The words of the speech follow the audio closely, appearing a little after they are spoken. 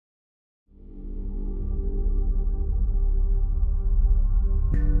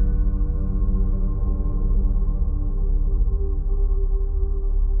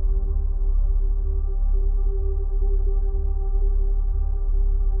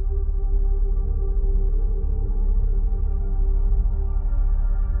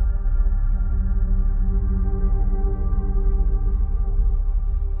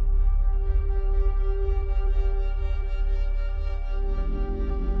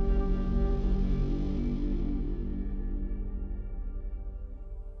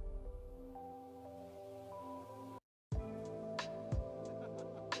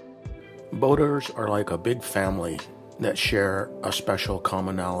Boaters are like a big family that share a special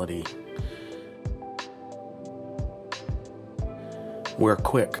commonality. We're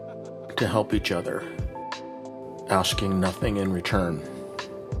quick to help each other, asking nothing in return.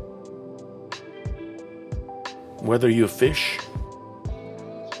 Whether you fish,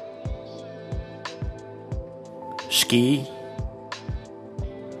 ski,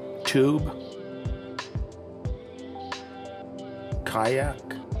 tube, kayak,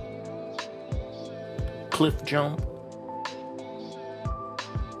 cliff jump,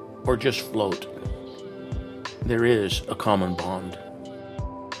 or just float, there is a common bond.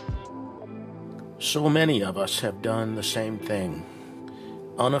 So many of us have done the same thing,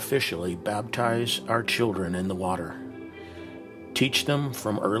 unofficially baptize our children in the water, teach them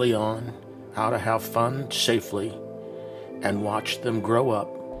from early on how to have fun safely, and watch them grow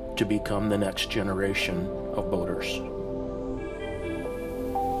up to become the next generation of boaters.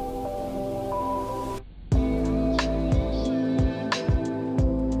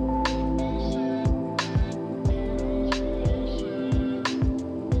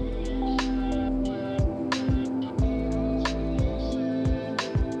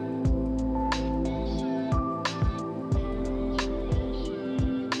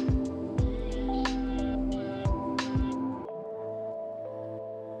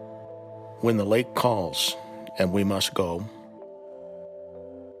 When the lake calls and we must go,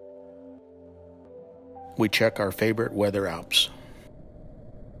 we check our favorite weather apps.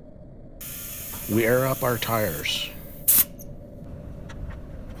 We air up our tires.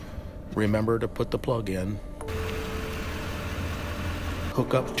 Remember to put the plug in.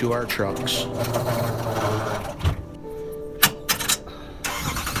 Hook up to our trucks.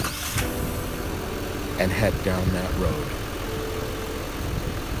 And head down that road.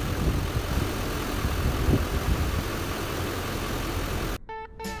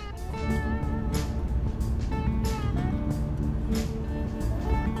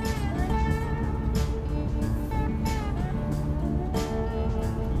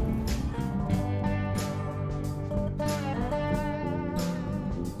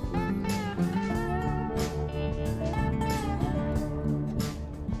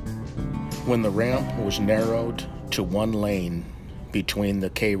 When the ramp was narrowed to one lane between the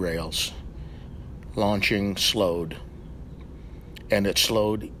K-rails, launching slowed, and it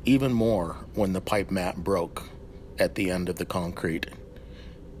slowed even more when the pipe mat broke at the end of the concrete,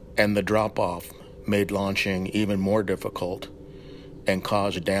 and the drop-off made launching even more difficult and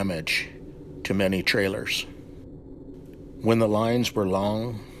caused damage to many trailers. When the lines were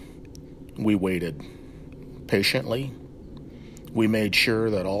long, we waited patiently. We made sure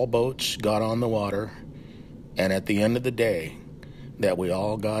that all boats got on the water, and at the end of the day, that we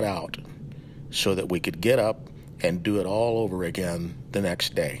all got out so that we could get up and do it all over again the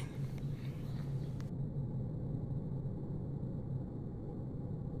next day.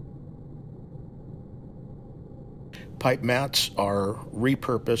 Pipe mats are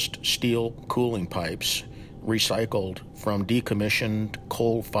repurposed steel cooling pipes recycled from decommissioned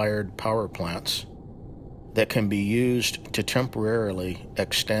coal-fired power plants that can be used to temporarily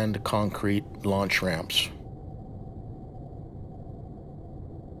extend concrete launch ramps.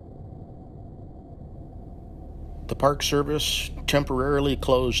 The Park Service temporarily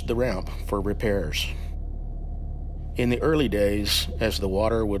closed the ramp for repairs. In the early days, as the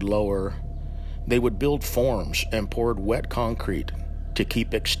water would lower, they would build forms and poured wet concrete to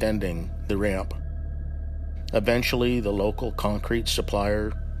keep extending the ramp. Eventually, the local concrete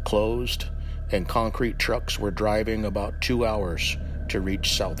supplier closed, and concrete trucks were driving about 2 hours to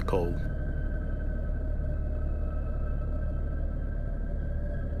reach South Cove.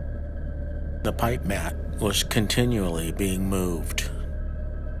 The pipe mat was continually being moved.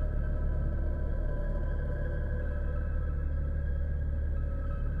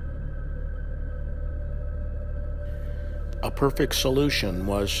 A perfect solution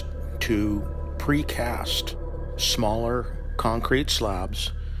was to precast smaller concrete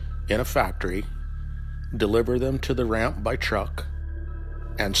slabs in a factory, deliver them to the ramp by truck,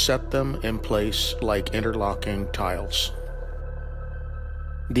 and set them in place like interlocking tiles.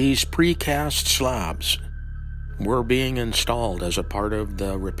 These precast slabs were being installed as a part of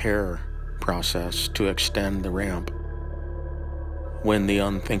the repair process to extend the ramp when the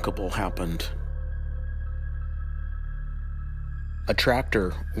unthinkable happened. A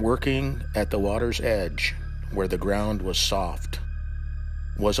tractor working at the water's edge, where the ground was soft,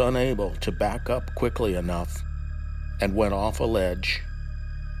 was unable to back up quickly enough and went off a ledge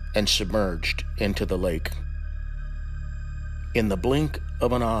and submerged into the lake. In the blink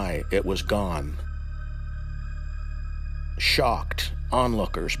of an eye, it was gone. Shocked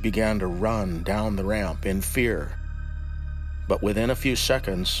onlookers began to run down the ramp in fear. But within a few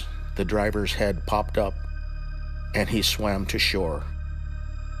seconds, the driver's head popped up and he swam to shore.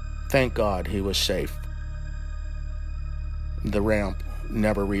 Thank God he was safe. The ramp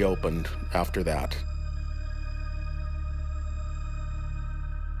never reopened after that.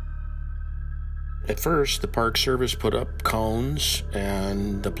 At first, the Park Service put up cones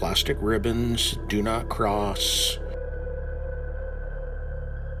and the plastic ribbons, do not cross.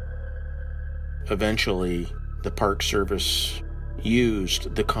 Eventually, the Park Service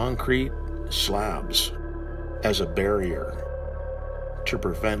used the concrete slabs as a barrier to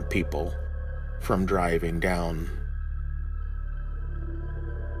prevent people from driving down.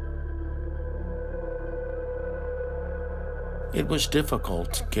 It was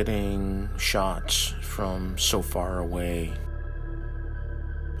difficult getting shots from so far away.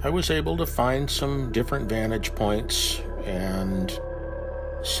 I was able to find some different vantage points and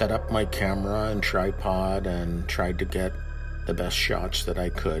set up my camera and tripod and tried to get the best shots that I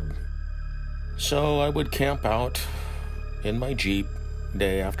could. So I would camp out in my Jeep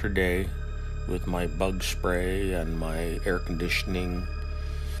day after day with my bug spray and my air conditioning,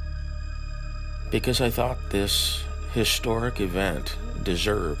 because I thought this historic event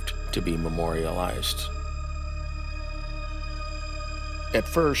deserved to be memorialized. At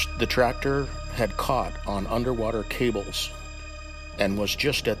first, the tractor had caught on underwater cables and was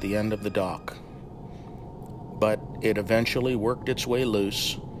just at the end of the dock. But it eventually worked its way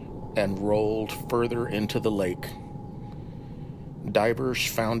loose and rolled further into the lake. Divers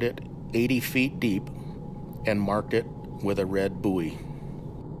found it 80 feet deep and marked it with a red buoy.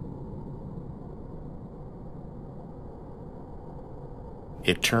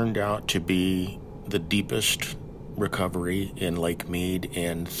 It turned out to be the deepest recovery in Lake Mead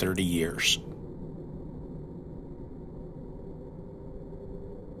in 30 years.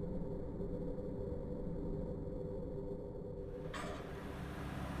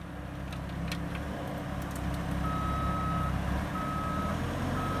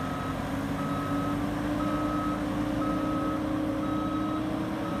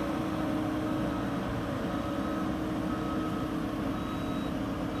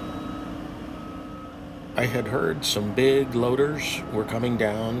 I had heard some big loaders were coming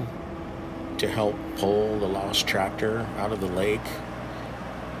down to help pull the lost tractor out of the lake,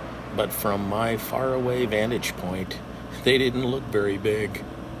 but from my faraway vantage point, they didn't look very big,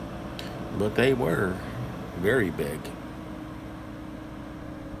 but they were very big.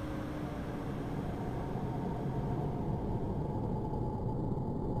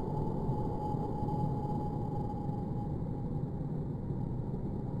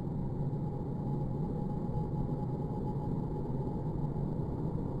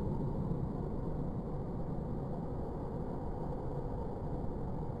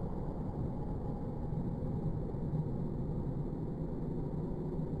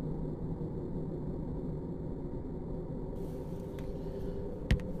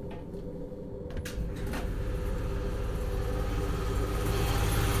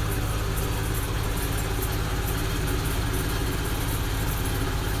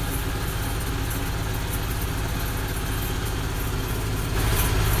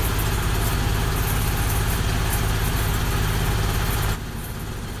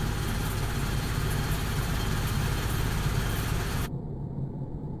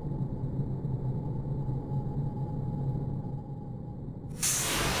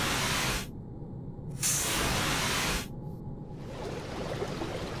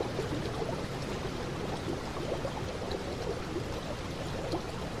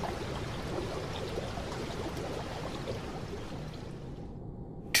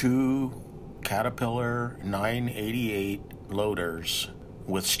 Two Caterpillar 988 loaders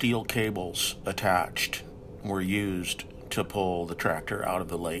with steel cables attached were used to pull the tractor out of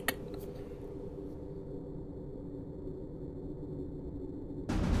the lake.